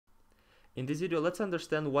In this video, let's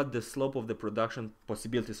understand what the slope of the production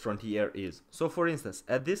possibilities frontier is. So for instance,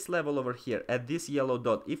 at this level over here, at this yellow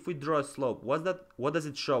dot, if we draw a slope, what does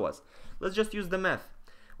it show us? Let's just use the math.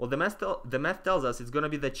 Well, the math tells us it's going to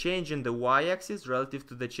be the change in the y-axis relative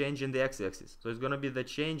to the change in the x-axis. So it's going to be the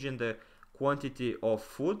change in the quantity of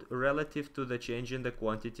food relative to the change in the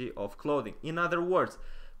quantity of clothing. In other words,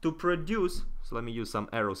 to produce, so let me use some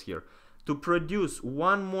arrows here. To produce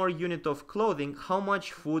one more unit of clothing, how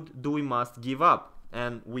much food do we must give up?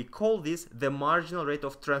 And we call this the marginal rate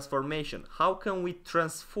of transformation. How can we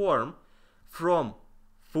transform from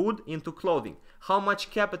food into clothing? How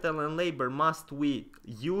much capital and labor must we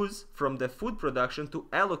use from the food production to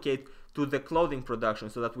allocate to the clothing production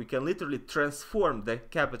so that we can literally transform the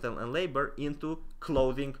capital and labor into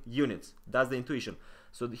clothing units? That's the intuition.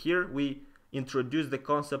 So here we introduce the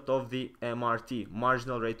concept of the MRT,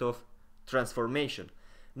 marginal rate of transformation.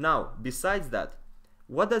 Now, besides that,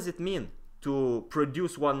 what does it mean to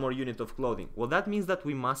produce one more unit of clothing? Well, that means that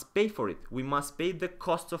we must pay for it. We must pay the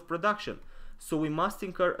costs of production. So we must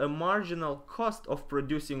incur a marginal cost of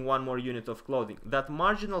producing one more unit of clothing. That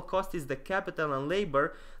marginal cost is the capital and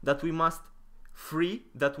labor that we must free,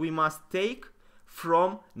 that we must take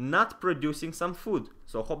from not producing some food.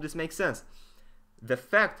 So I hope this makes sense. The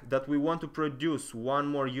fact that we want to produce one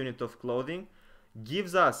more unit of clothing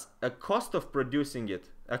gives us a cost of producing it,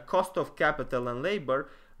 a cost of capital and labor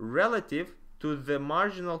relative to the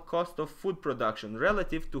marginal cost of food production,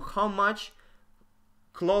 relative to how much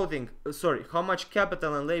how much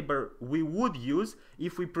capital and labor we would use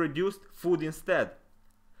if we produced food instead.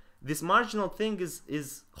 This marginal thing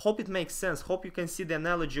is hope it makes sense. Hope you can see the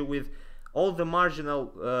analogy with all the marginal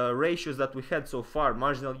ratios that we had so far,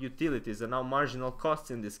 marginal utilities and now marginal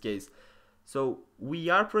costs in this case. So we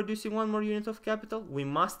are producing one more unit of capital, we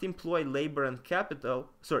must employ labor and capital.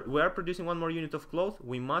 We are producing one more unit of cloth,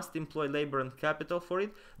 we must employ labor and capital for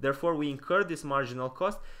it. Therefore, we incur this marginal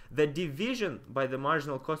cost. The division by the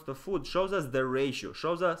marginal cost of food shows us the ratio,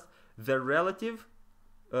 shows us the relative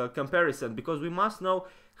comparison, because we must know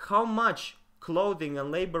how much clothing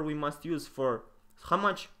and labor we must use for, how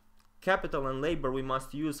much capital and labor we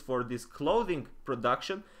must use for this clothing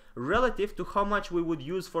production relative to how much we would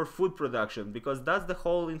use for food production, because that's the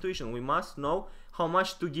whole intuition. We must know how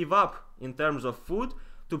much to give up in terms of food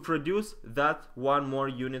to produce that one more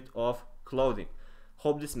unit of clothing.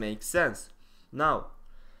 Hope this makes sense. Now,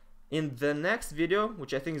 in the next video,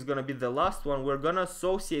 which I think is going to be the last one, we're going to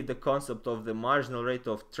associate the concept of the marginal rate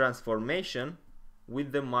of transformation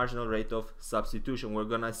with the marginal rate of substitution. We're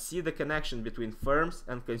going to see the connection between firms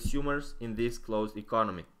and consumers in this closed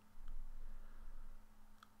economy.